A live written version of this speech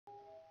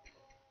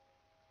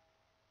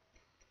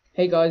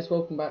Hey guys,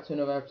 welcome back to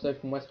another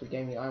episode from Westwood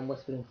Gaming. I'm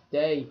Westwood and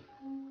today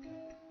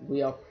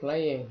we are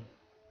playing...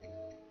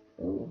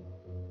 Oh,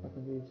 I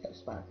can do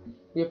text back.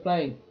 We are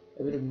playing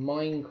a bit of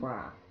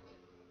Minecraft.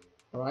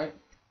 Alright,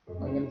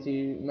 I'm going to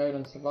do mode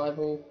on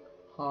survival,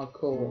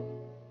 hardcore.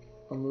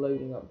 I'm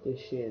loading up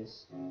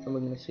dishes and we're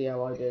going to see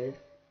how I do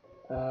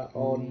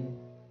on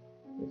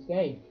this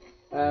game.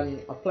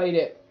 I played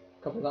it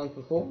a couple of times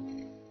before.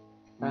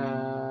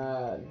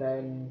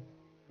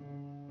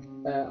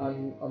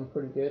 I'm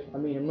pretty good. I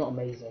mean, I'm not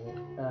amazing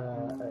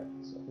at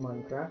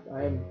Minecraft.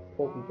 I am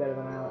probably better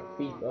than I am at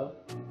FIFA.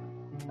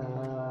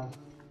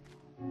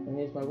 And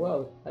here's my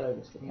world. Hello,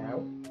 Mr.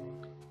 Cow.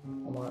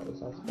 I might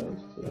was, I suppose,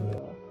 to do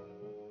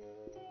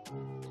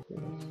this.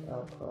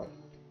 Oh, crap.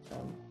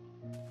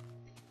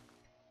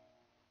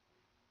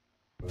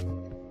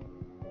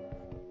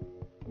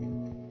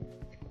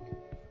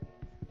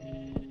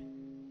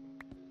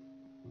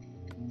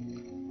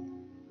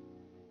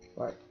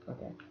 Right,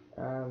 okay.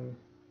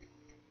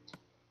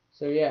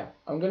 So yeah,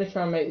 I'm going to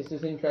try and make this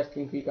as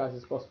interesting for you guys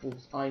as possible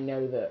because I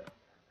know that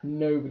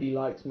nobody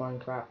likes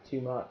Minecraft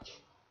too much.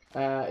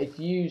 It's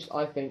used,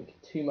 I think,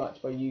 too much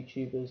by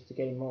YouTubers to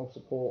gain more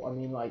support. I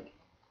mean, like,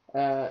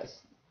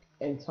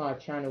 entire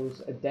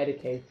channels are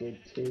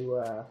dedicated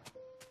to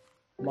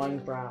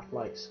Minecraft,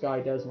 like Sky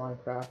Does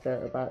Minecraft.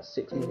 They're about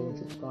 6 million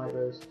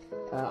subscribers.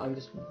 I'm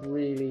just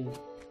really...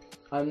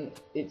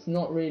 it's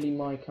not really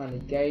my kind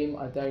of game.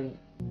 I don't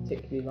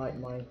particularly like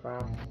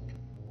Minecraft.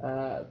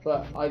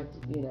 But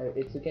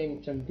it's a game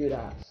which I'm good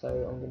at, so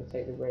I'm going to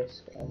take the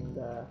risk and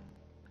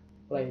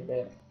play a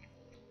bit.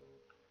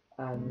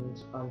 And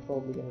I'm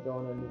probably going to go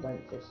on an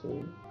adventure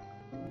soon.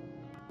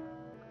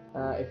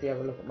 If you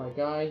have a look at my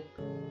guy,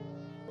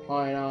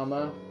 iron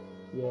armor,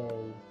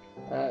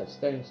 yay.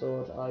 Stone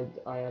sword,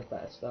 I have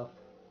better stuff.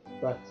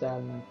 But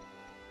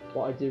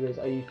what I do is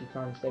I usually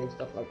try and save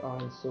stuff like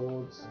iron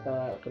swords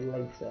for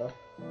later.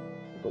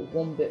 I've got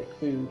one bit of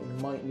food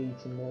and might need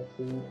some more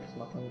food because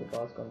my hunger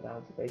bar's gone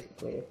down. So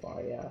basically, if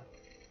I get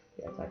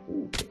attacked,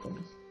 ooh,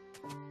 chickens.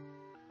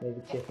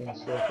 Maybe chickens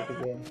still to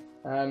begin.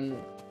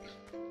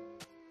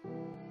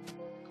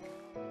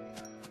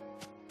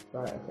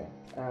 Right, okay.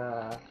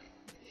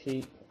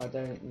 Sheep. I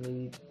don't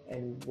need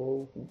any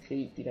wool from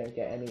sheep. You don't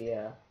get any.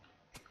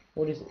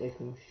 What is it they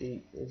call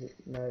sheep? Is it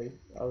no?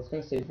 I was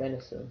going to say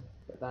venison,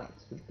 but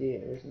that's for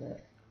deer, isn't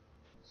it?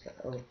 So,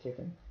 oh,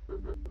 chicken.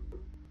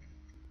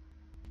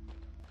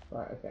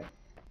 Right, okay.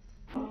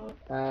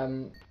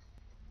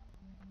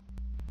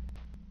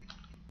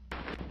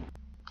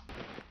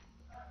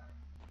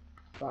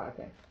 Right,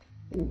 okay.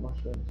 Ooh,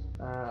 mushrooms.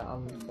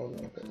 I'm probably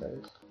gonna put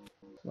those.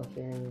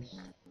 Mushrooms.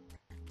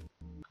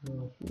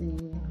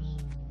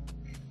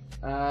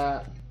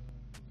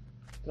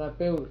 Did I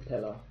build a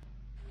pillar?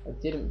 I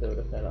didn't build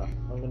a pillar.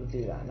 I'm gonna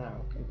do that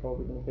now. I'm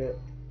probably gonna build.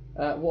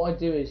 What I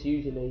do is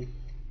usually,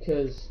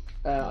 because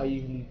I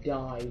usually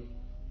die.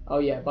 Oh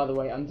yeah, by the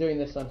way, I'm doing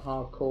this on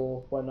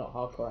hardcore. Well, not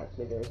hardcore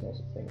actually. There is no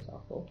such thing as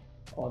hardcore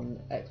on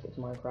Xbox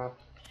Minecraft.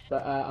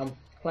 But I'm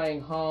playing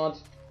hard,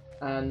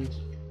 and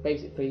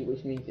basically,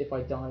 which means if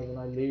I die then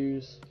I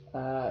lose,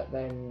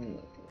 then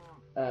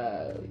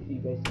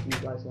you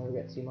guys never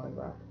get to see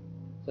Minecraft.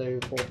 So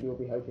probably you'll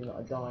be hoping that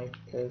I die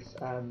because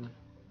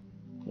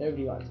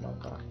nobody likes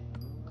Minecraft.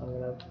 I'm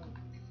gonna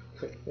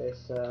cook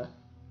this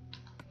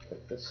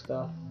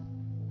stuff.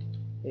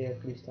 Here,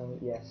 please tell me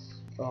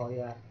yes. Oh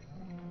yeah,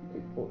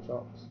 cook pork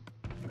chops.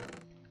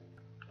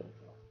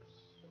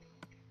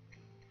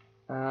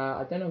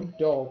 I don't have a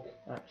dog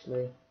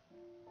actually.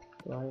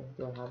 Do I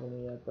have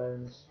any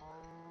bones?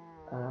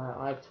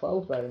 I have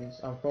 12 bones.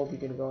 I'm probably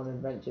going to go on an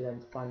adventure then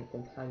to find a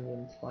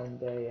companion, to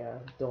find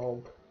a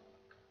dog.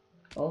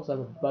 I also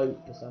have a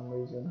boat for some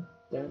reason.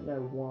 Don't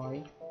know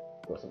why.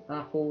 Got some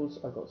apples.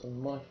 I've got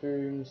some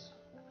mushrooms.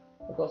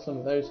 I've got some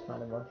of those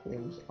kind of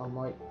mushrooms. I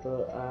might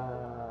put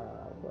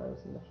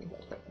where's the mushrooms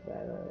I put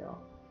there? There they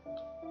are.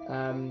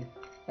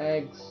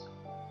 Eggs.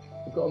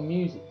 I've got a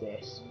music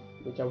disc,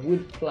 which I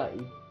would play,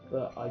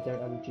 but I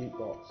don't have a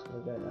jukebox. I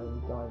don't have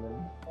any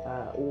diamond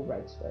or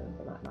redstone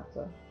for that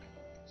matter.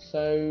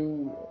 So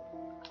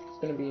it's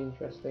going to be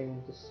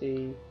interesting to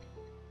see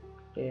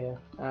here.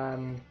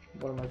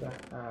 What am I going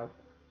to have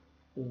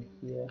in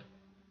here?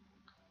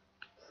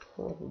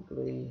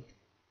 Probably.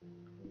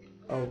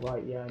 Oh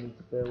right, yeah, I need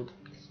to build.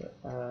 So,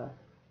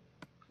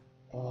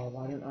 oh,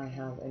 why don't I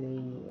have any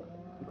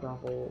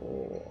gravel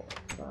or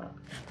that?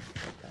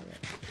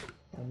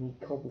 I need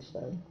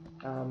cobblestone.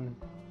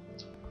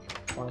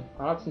 Fine.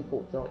 I'll have some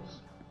pork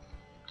chops.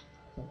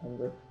 I'm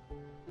hungry.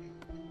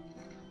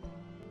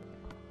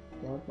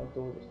 Why is my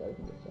door just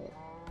opened itself?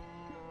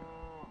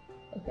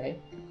 Okay.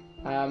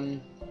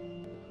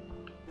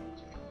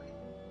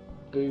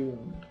 Boom.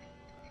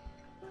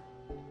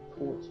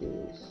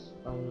 Torches.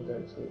 I'm gonna go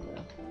to sleep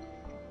now.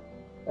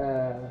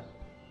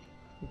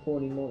 Before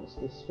any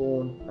monsters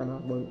spawn and I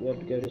won't be able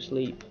to go to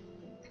sleep.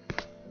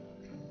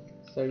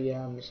 So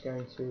yeah, I'm just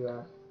going to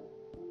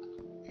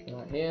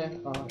right here.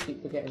 Oh, I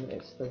keep forgetting that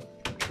it's the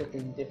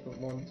flipping different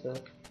one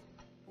to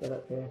get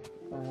up here.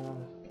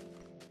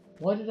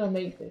 Why did I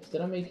make this?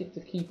 Did I make it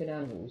to keep in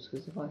animals?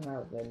 Because if I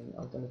have, then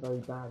I've done a very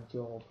bad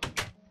job.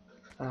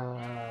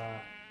 I've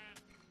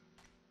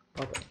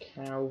got a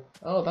cow.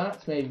 Oh,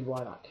 that's maybe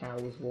why that cow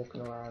was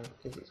walking around,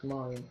 because it's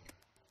mine.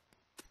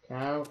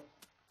 Cow,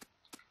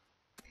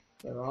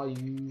 where are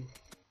you?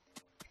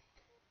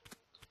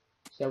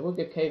 So I will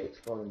get cave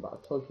exploring, but I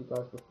told you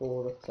guys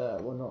before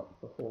that, well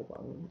not before, but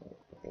I mean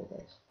before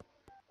this,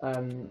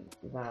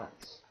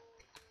 that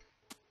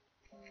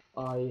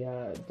I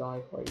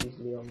die quite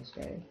easily on this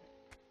game.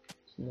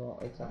 It's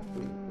not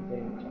exactly the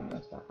game which I'm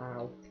best at.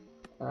 Ow.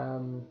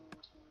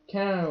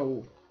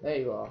 Cow! There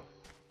you are.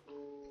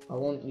 I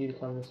want you to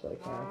come this way,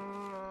 cow.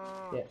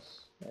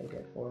 Yes, there you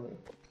go, follow me.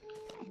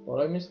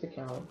 Follow Mr.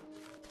 Cow.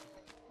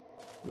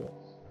 Yes.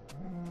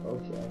 Oh,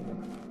 Jeremy.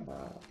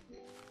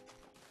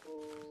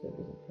 So it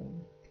doesn't come.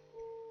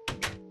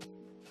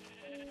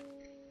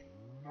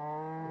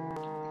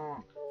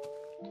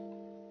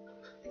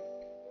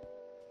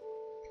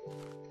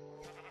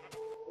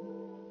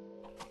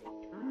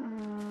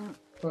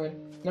 Come on.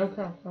 No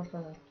cow, no cow,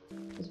 no.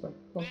 This way,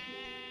 come on.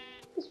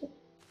 This way.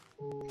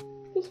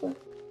 This way.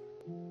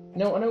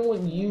 No, I don't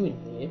want you in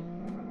here.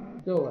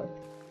 Go away.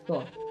 Go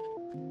on.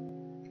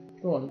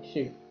 Go on,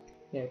 shoot.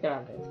 Yeah, get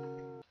out of here.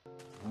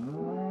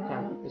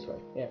 Cow, this way.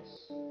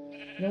 Yes.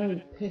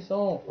 No, piss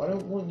off. I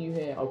don't want you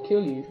here. I'll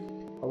kill you.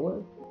 I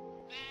will.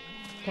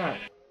 Cow.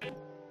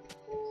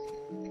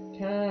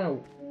 Cow.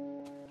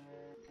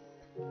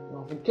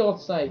 Oh, for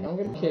God's sake, I'm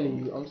gonna kill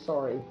you. I'm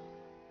sorry.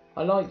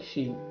 I like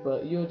sheep,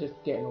 but you're just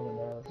getting on my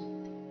nerves.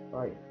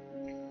 Right.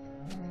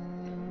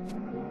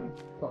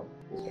 Come on,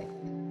 this way.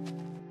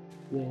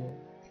 Yeah.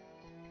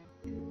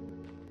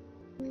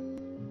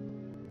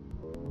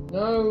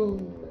 No!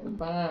 Come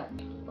back.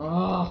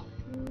 Ah!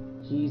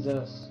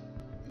 Jesus.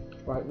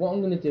 Right, what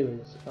I'm gonna do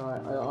is,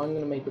 I'm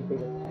gonna make a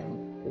bigger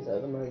pen, because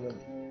at the moment,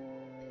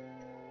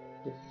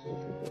 this is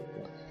just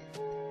ridiculous.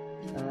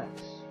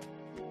 Axe.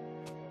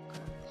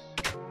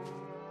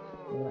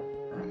 I'm gonna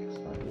axe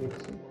that with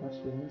some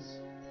questions.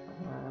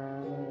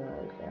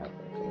 Okay, I'll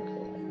put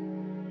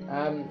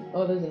it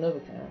oh, there's another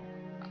cat.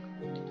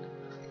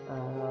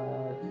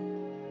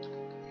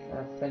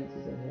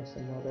 Fences in here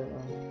somewhere, I don't know.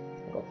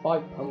 I've got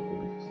 5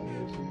 pumpkins for some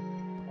reason.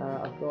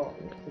 I've got,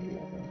 what's the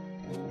other?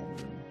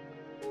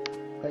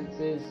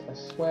 Fences. I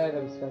swear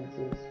there was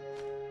fences.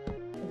 I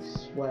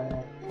swear I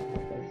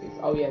had fences.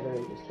 Oh yeah, there is.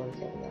 There's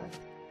 27 there.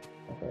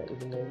 Okay, it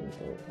was amazing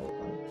for the whole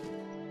time.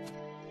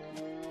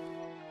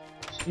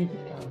 Stupid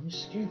cow, I'm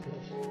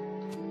stupid.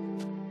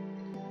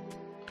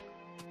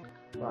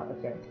 Right,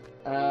 okay.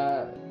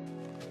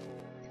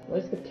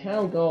 Where's the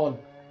cow gone?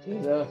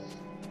 Jesus.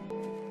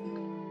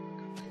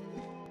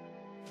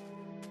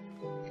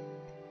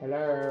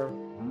 Hello.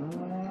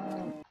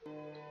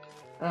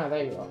 Ah,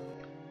 there you are.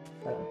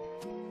 Hello.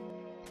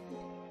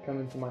 Come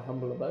into my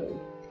humble abode.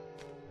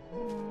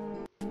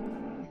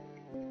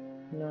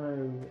 No,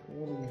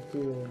 what are you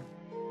doing?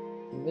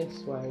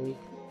 This way,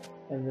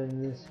 and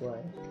then this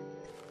way.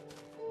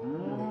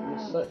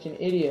 You're such an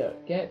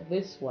idiot. Get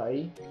this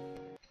way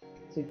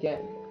to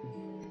get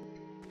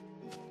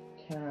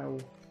cow.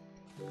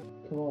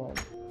 Come on.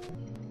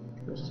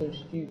 You're so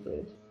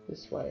stupid.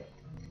 This way.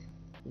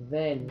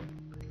 Then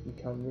you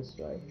come this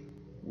way.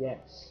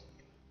 Yes.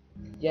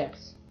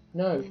 Yes.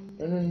 No.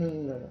 No, no, no,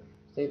 no, no.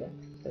 Stay there.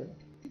 Stay there.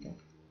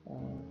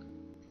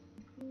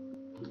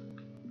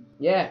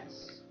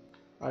 Yes!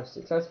 I've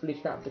successfully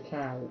trapped a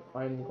cow.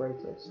 I'm the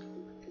greatest.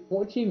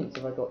 What achievements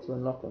have I got to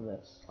unlock on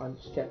this? I'm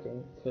just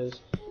checking,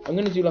 because I'm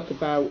going to do like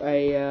about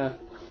a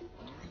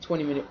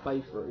 20-minute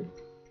playthrough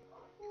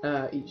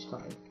each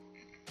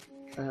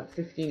time.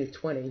 15 of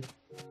 20.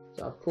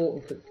 So I've caught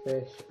and cooked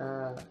fish.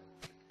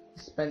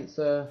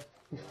 Dispenser.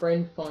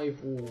 Befriend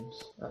 5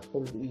 wolves. That's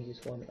probably the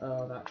easiest one.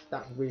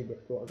 That's really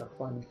difficult. I've got to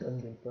find a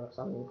dungeon first.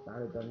 I haven't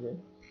found a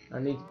dungeon. I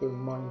need to build a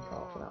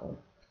minecart for that one.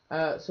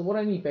 So what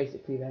I need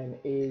basically then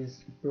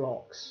is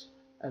blocks,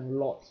 and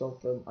lots of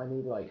them. I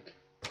need like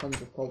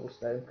tons of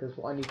cobblestone, because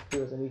what I need to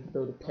do is I need to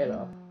build a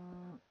pillar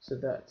so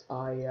that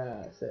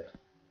so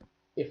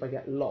if I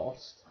get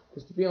lost,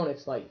 because to be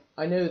honest, like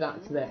I know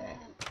that's there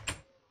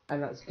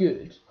and that's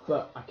good,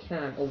 but I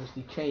can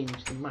obviously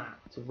change the map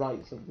to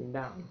write something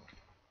down.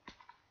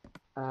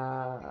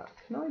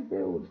 Can I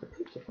build a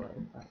picture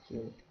frame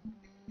actually?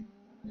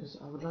 Because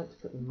I would like to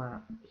put the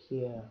map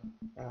here,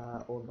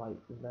 or like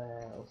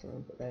there or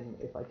something, but then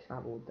if I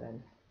travelled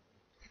then,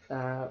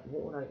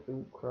 what would I,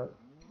 ooh crap,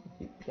 I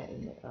keep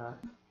getting it,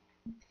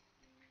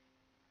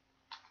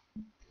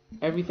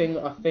 everything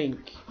that I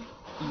think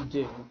you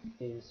do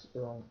is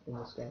wrong in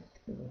this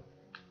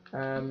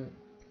game.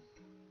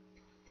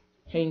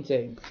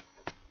 Painting,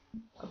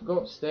 I've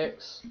got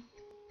sticks,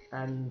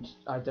 and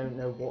I don't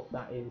know what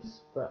that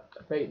is, but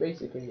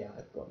basically yeah,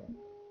 I've got it.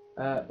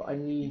 But I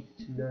need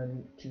to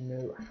learn to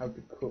know how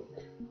to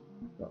cook.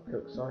 Not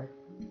cook, sorry.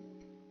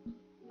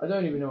 I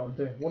don't even know what I'm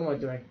doing. What am I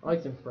doing?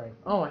 Item frame.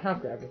 Oh, I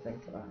have got everything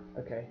for that.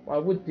 Okay. Well, I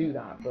would do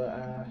that,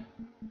 but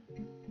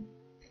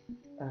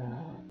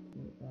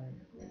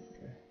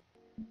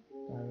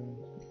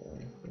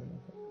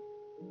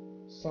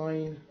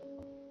sign.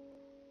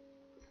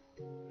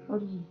 How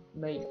do you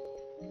make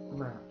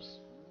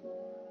maps?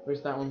 Or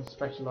is that on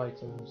special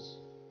items?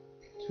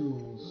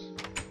 Tools.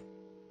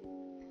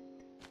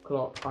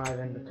 Clock, iron,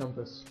 and the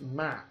compass.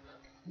 Map.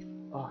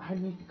 Oh, how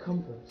do you make a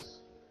compass?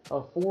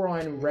 Oh, 4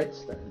 iron and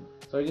redstone.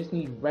 So I just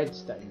need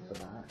redstone for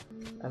that.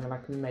 And then I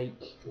can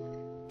make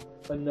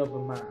another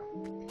map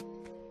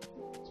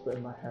to put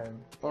in my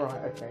home.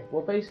 Alright, okay.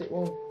 Well,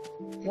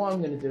 what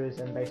I'm going to do is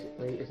then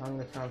basically is I'm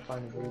going to try and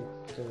find a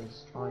wolf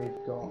because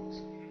I've got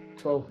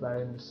 12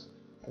 bones.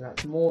 And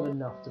that's more than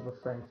enough to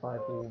befriend 5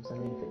 wolves. I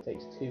mean, if it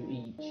takes 2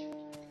 each,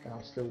 then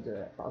I'll still do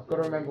it. But I've got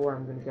to remember where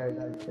I'm going to go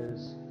though,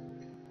 because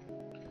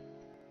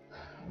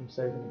I'm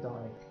so going to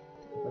die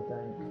if I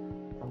don't.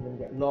 I'm going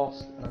to get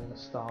lost and I'm going to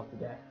starve to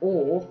death.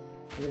 Or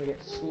I'm going to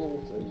get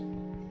slaughtered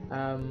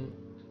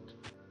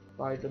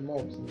by the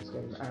mobs in this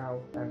game.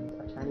 Ow, and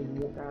I can't even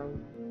walk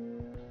down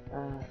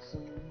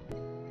some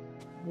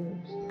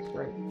walls. That's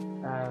right.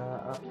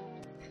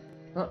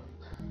 Up.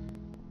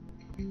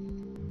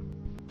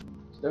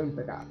 Stone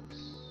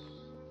pickaxe.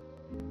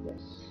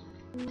 Yes.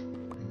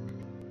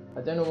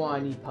 I don't know why I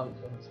need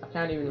pumpkins. I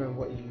can't even remember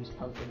what you use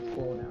pumpkins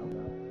for now,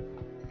 but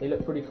they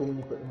look pretty cool when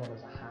you put them on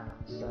as a hat,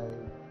 so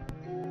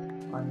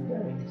I'm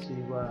going to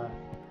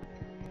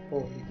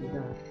probably do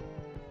that.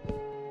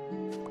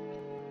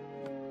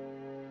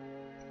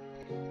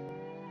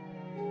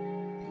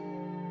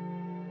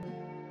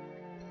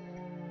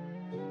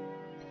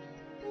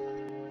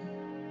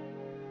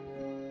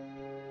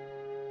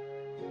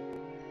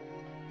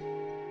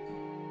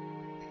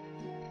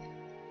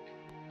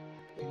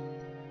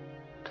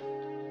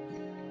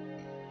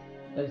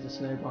 There's the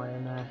snow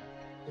biome there.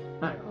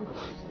 Hang on.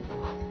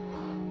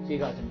 See you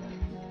guys in a minute.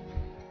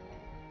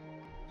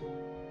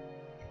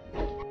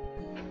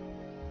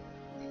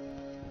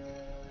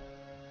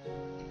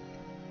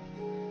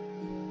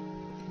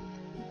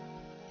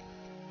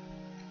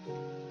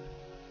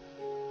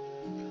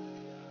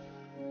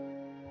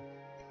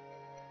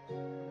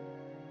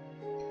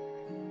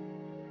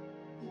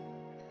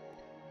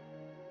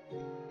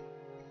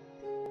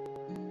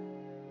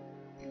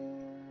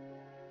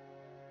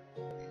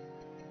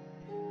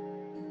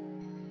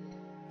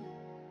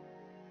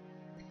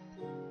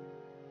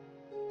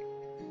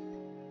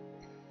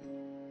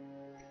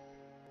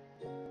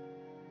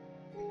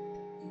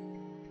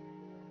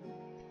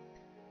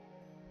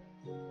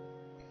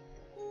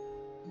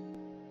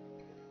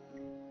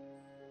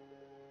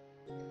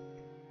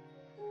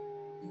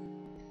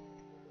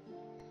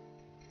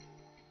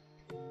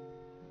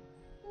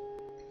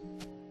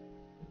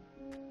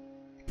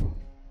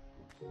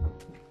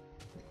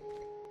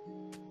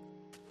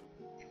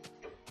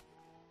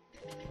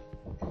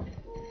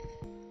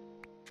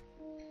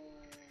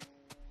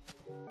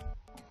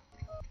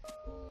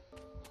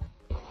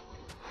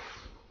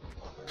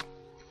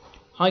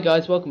 Hi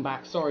guys, welcome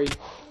back. Sorry,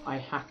 I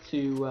had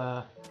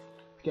to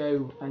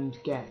go and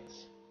get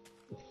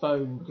the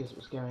phone because it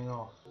was going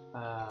off,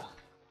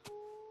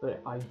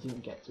 but I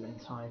didn't get to it in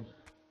time.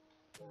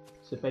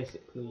 So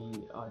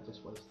basically, I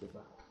just wasted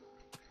about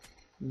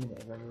a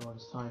minute of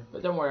everyone's time.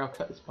 But don't worry, I'll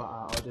cut this part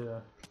out. I'll do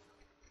a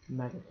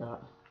mega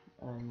cut,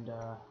 and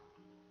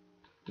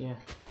yeah,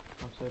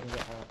 I'm so gonna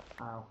get hurt.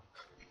 Ow.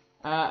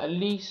 At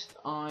least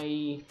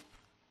I.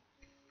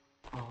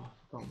 Oh, I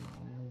forgot my.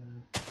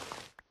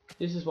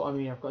 This is what I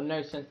mean, I've got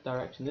no sense of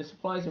direction. This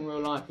applies in real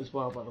life as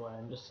well, by the way.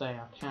 I'm just saying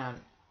I can't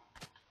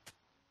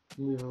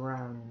move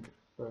around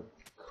for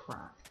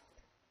crap.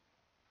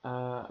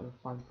 And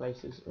find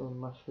places. Oh,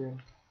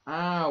 mushroom.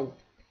 Ow!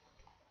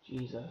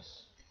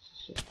 Jesus. This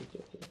is just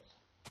ridiculous.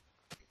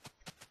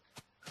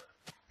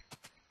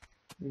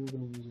 I'm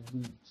going to use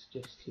wheat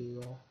just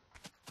to...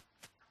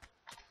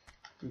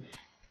 Yeah.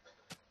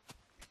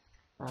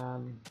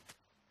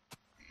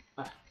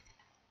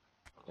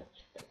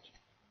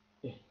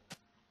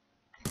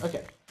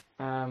 Okay,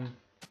 well,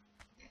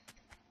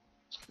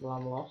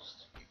 I'm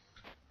lost.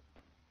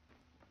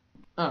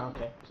 Oh,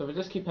 okay, so if I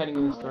just keep heading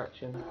in this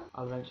direction,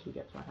 I'll eventually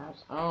get to my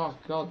house. Oh,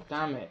 god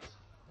damn it.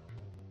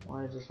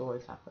 Why does this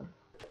always happen?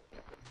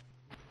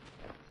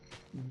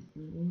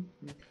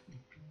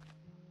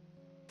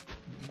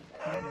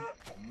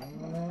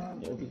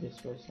 It'll be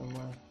this way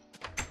somewhere.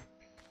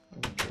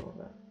 I'm sure of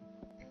it.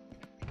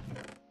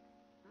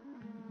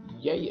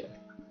 Yeah!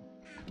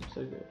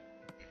 So good.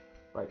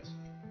 Right.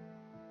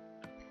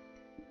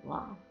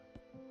 Wow.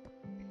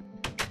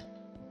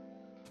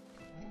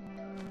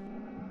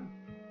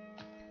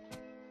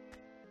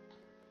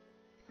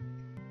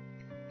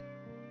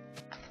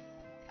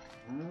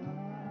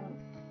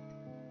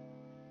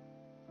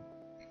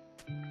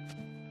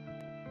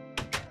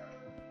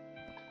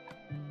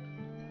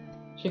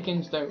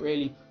 Chickens don't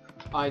really...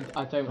 I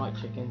don't like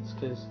chickens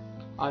because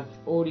I've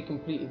already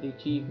completed the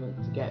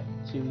achievement to get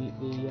to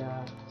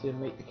the to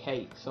make the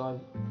cake, so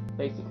I've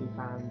basically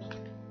found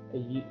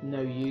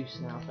no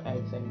use now for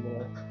eggs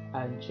anymore,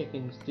 and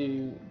chickens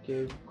do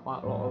give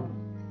quite a lot of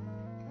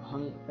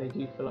they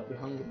do fill up your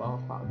hunger bar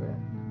quite a bit.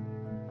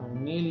 I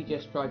nearly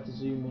just tried to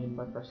zoom in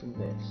by pressing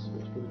this,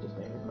 which would have just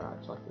made me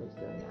crouch like it was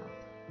doing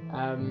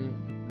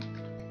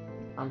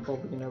now. I'm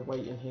probably going to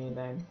wait in here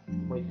then,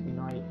 wait for the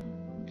night.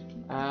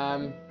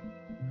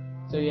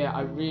 So yeah,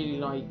 I really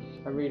like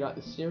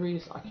the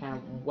series. I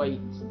can't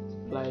wait to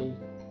play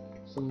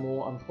some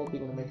more. I'm probably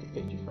going to make a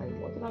picture frame.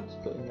 What did I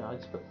just put in there? I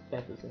just put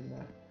feathers in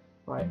there.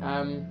 Right,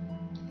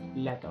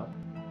 leather.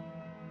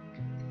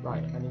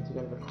 Right, I need to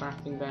go to the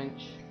crafting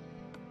bench.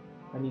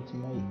 I need to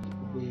make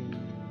the...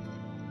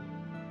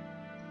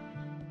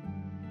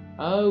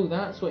 Oh,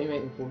 that's what you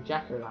make them for,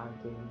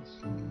 jack-o'-lanterns.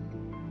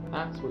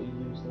 That's what you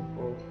use them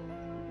for.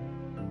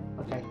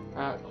 Okay,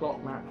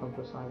 clock, map,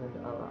 compass, island.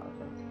 Oh, right,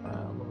 okay.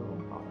 I'm on the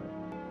wrong part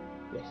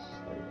there. Yes,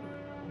 there we go.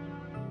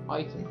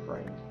 Item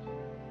frame.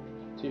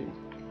 2.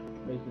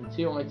 Making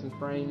 2 item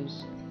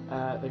frames.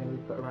 They're going to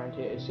be put around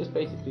here. It's just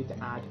basically to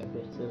add a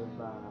bit of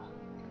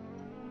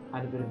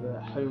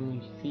a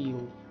homely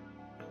feel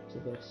to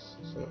this.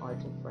 So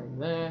item frame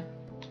there.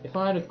 If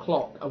I had a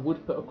clock, I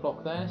would put a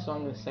clock there, so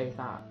I'm going to save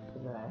that for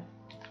there.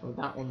 With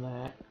that one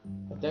there.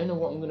 I don't know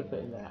what I'm going to put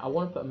in there. I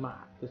want to put a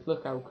map, because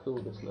look how cool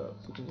this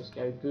looks. You can just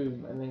go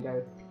boom, and then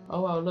go,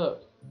 oh well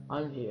look,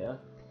 I'm here,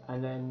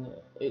 and then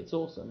it's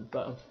awesome.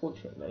 But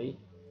unfortunately,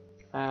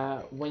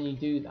 when you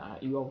do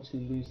that, you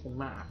obviously lose the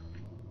map.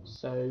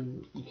 So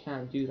you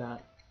can't do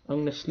that. I'm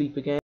going to sleep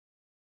again.